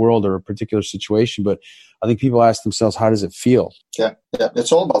of the world or a particular situation. But I think people ask themselves, how does it feel? Yeah.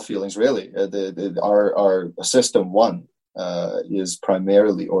 It's all about feelings, really. Our system one is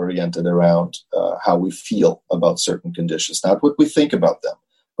primarily oriented around how we feel about certain conditions, not what we think about them,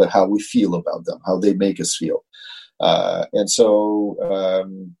 but how we feel about them, how they make us feel. And so,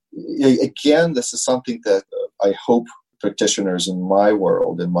 again, this is something that I hope practitioners in my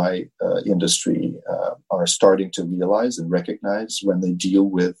world, in my industry, are starting to realize and recognize when they deal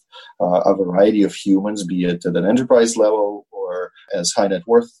with a variety of humans, be it at an enterprise level or as high net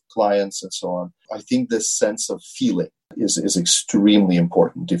worth clients and so on. I think this sense of feeling is extremely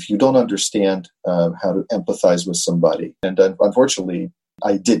important. If you don't understand how to empathize with somebody, and unfortunately,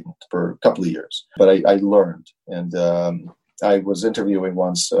 I didn't for a couple of years, but I learned. And I was interviewing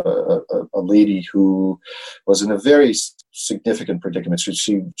once a lady who was in a very significant predicament.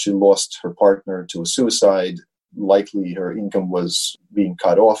 She lost her partner to a suicide. Likely her income was being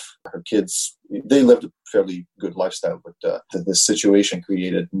cut off. Her kids, they lived a fairly good lifestyle, but this situation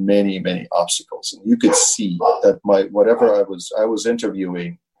created many, many obstacles. And you could see that I was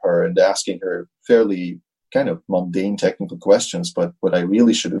interviewing her and asking her fairly kind of mundane technical questions, but what I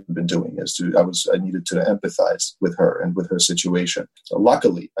really should have been doing is I needed to empathize with her and with her situation. So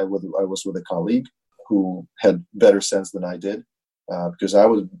luckily, I was with a colleague who had better sense than I did, because I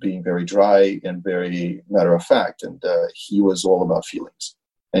was being very dry and very matter of fact, and he was all about feelings.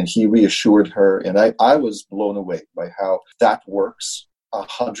 And he reassured her, and I was blown away by how that works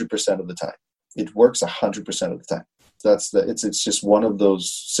 100% of the time. It works 100% of the time. It's just one of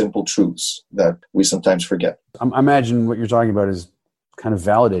those simple truths that we sometimes forget. I imagine what you're talking about is kind of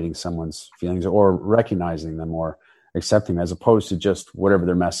validating someone's feelings or recognizing them or accepting them, as opposed to just whatever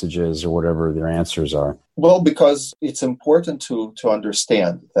their message is or whatever their answers are. Well, because it's important to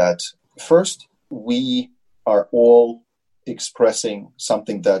understand that first, we are all expressing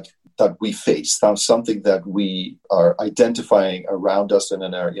something that we face, something that we are identifying around us and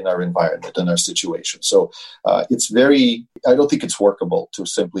in our environment, in our situation. So I don't think it's workable to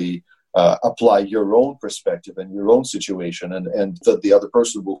simply apply your own perspective and your own situation and that the other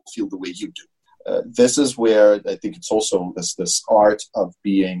person will feel the way you do. This is where I think it's also this art of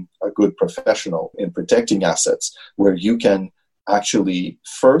being a good professional in protecting assets, where you can actually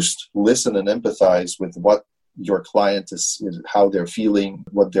first listen and empathize with what your client is how they're feeling,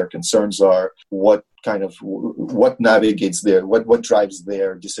 what their concerns are, what navigates what drives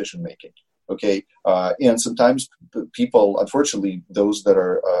their decision making. Okay. And sometimes people, unfortunately, those that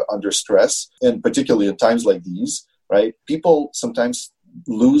are under stress, and particularly in times like these, right, people sometimes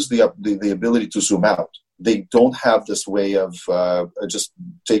lose the ability to zoom out. They don't have this way of just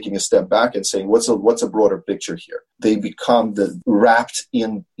taking a step back and saying, what's a broader picture here? They become wrapped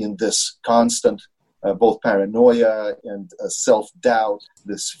in this constant both paranoia and self-doubt,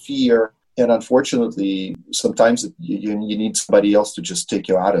 this fear. And unfortunately, sometimes you need somebody else to just take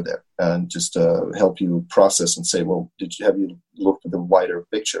you out of there and just help you process and say, well, have you looked at the wider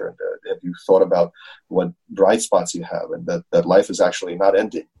picture? And have you thought about what bright spots you have, and that life is actually not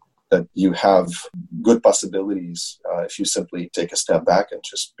ending, that you have good possibilities if you simply take a step back and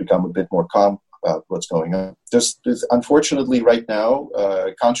just become a bit more calm about what's going on. There's unfortunately right now,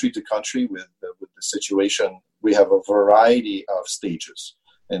 country to country with the situation, we have a variety of stages.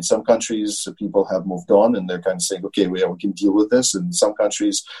 In some countries, people have moved on and they're kind of saying, okay, we can deal with this. In some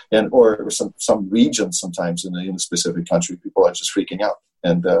countries, or some regions, sometimes in a specific country, people are just freaking out.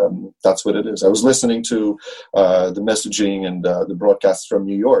 And that's what it is. I was listening to the messaging and the broadcasts from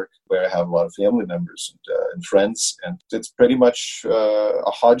New York, where I have a lot of family members and friends, and it's pretty much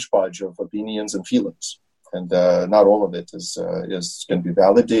a hodgepodge of opinions and feelings. And not all of it is going to be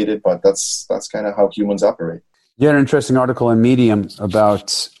validated, but that's kind of how humans operate. You had an interesting article in Medium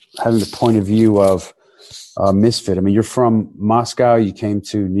about having the point of view of misfit. I mean, you're from Moscow. You came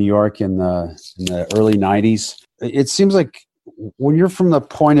to New York in the early 90s. It seems like when you're from the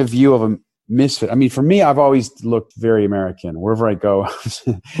point of view of a misfit, I mean, for me, I've always looked very American. Wherever I go,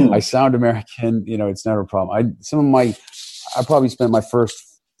 I sound American. It's never a problem. I probably spent my first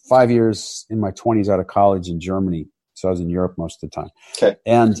 5 years in my 20s out of college in Germany. So I was in Europe most of the time. Okay.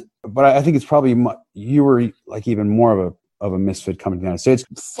 But I think it's probably you were like even more of a misfit coming to the United States.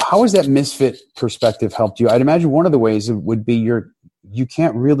 How has that misfit perspective helped you? I'd imagine one of the ways would be you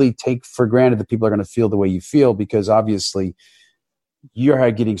can't really take for granted that people are going to feel the way you feel, because obviously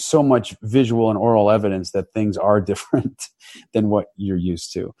you're getting so much visual and oral evidence that things are different than what you're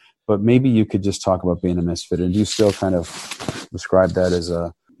used to. But maybe you could just talk about being a misfit, and do you still kind of describe that as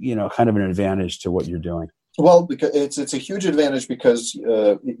a kind of an advantage to what you're doing? Well, because it's a huge advantage, because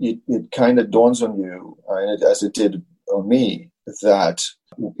it kind of dawns on you, as it did on me, that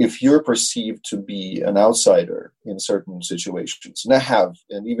if you're perceived to be an outsider in certain situations,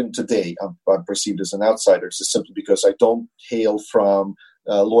 and even today I'm perceived as an outsider, just simply because I don't hail from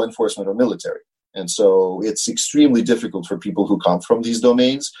law enforcement or military. And so it's extremely difficult for people who come from these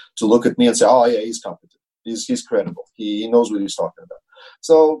domains to look at me and say, oh yeah, he's competent. He's credible. He knows what he's talking about.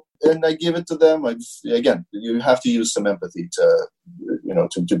 So, and I give it to them. Again, you have to use some empathy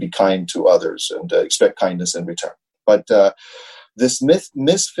to be kind to others and expect kindness in return. But this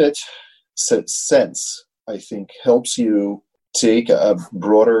misfit sense, I think, helps you take a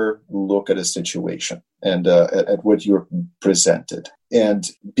broader look at a situation and at what you're presented,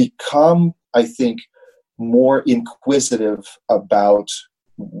 and become, I think, more inquisitive about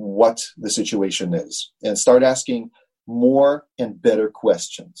what the situation is, and start asking more and better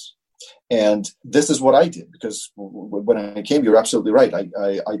questions. And this is what I did, because when I came, you're absolutely right.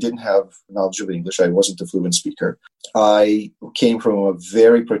 I didn't have knowledge of English. I wasn't a fluent speaker. I came from a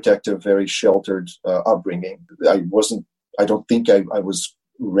very protective, very sheltered upbringing. I don't think I was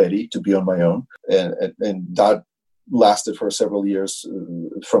ready to be on my own. And that lasted for several years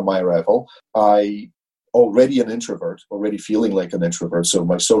from my arrival. Already an introvert, already feeling like an introvert. So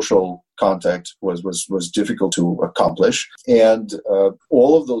my social contact was difficult to accomplish. And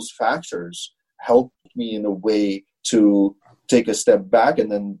all of those factors helped me in a way to take a step back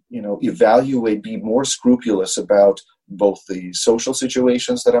and then, evaluate, be more scrupulous about both the social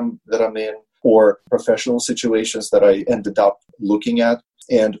situations that I'm in, or professional situations that I ended up looking at.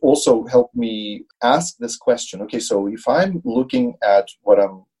 And also helped me ask this question. Okay, so if I'm looking at what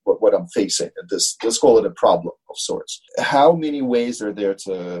I'm facing, let's call it a problem of sorts, how many ways are there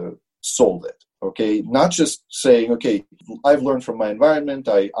to solve it? Okay, not just saying, okay, I've learned from my environment,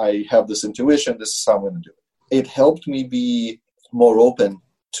 I have this intuition, this is how I'm going to do it. It helped me be more open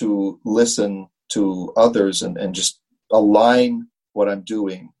to listen to others and just align what I'm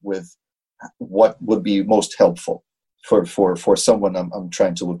doing with what would be most helpful for someone I'm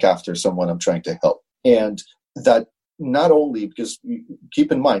trying to look after, someone I'm trying to help. And that not only, because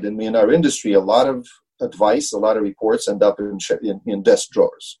keep in mind, in our industry, a lot of advice, a lot of reports end up in desk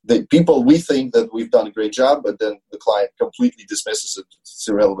drawers. We think that we've done a great job, but then the client completely dismisses it. It's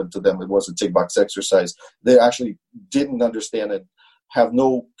irrelevant to them. It was a tick box exercise. They actually didn't understand it, have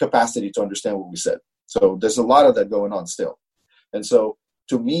no capacity to understand what we said. So there's a lot of that going on still. And so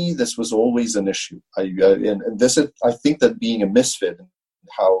to me, this was always an issue. I think that being a misfit,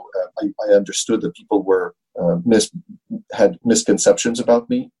 how I understood that people were had misconceptions about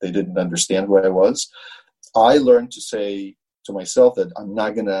me. They didn't understand who I was. I learned to say to myself that I'm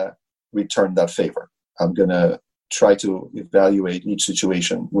not going to return that favor. I'm going to try to evaluate each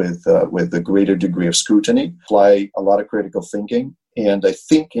situation with a greater degree of scrutiny, apply a lot of critical thinking. And I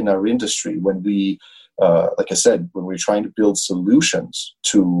think in our industry, when we, like I said, when we're trying to build solutions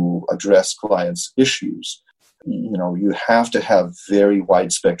to address clients' issues, you have to have very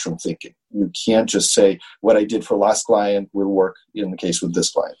wide spectrum thinking. You can't just say what I did for last client will work in the case with this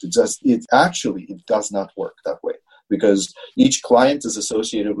client. It does not work that way. because each client is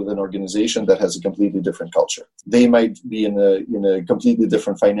associated with an organization that has a completely different culture. They might be in a completely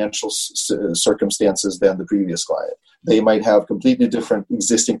different financial circumstances than the previous client. They might have completely different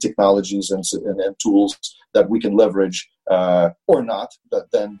existing technologies and tools that we can leverage or not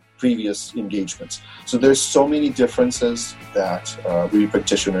than previous engagements. So there's so many differences that we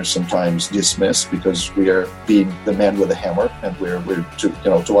practitioners sometimes dismiss because we are being the man with a hammer, and we're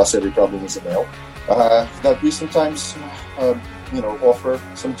to us every problem is a nail. That we sometimes offer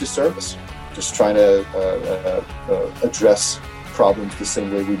some disservice, just trying to address problems the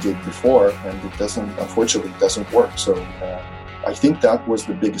same way we did before, and it unfortunately doesn't work. So I think that was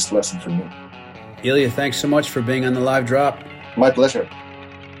the biggest lesson for me. Ilya, thanks so much for being on the Live Drop. My pleasure.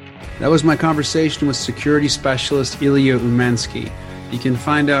 That was my conversation with security specialist Ilya Umanskiy. You can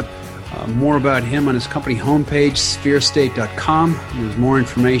find out more about him on his company homepage, spherestate.com. There's more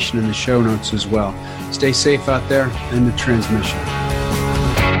information in the show notes as well. Stay safe out there. End the transmission.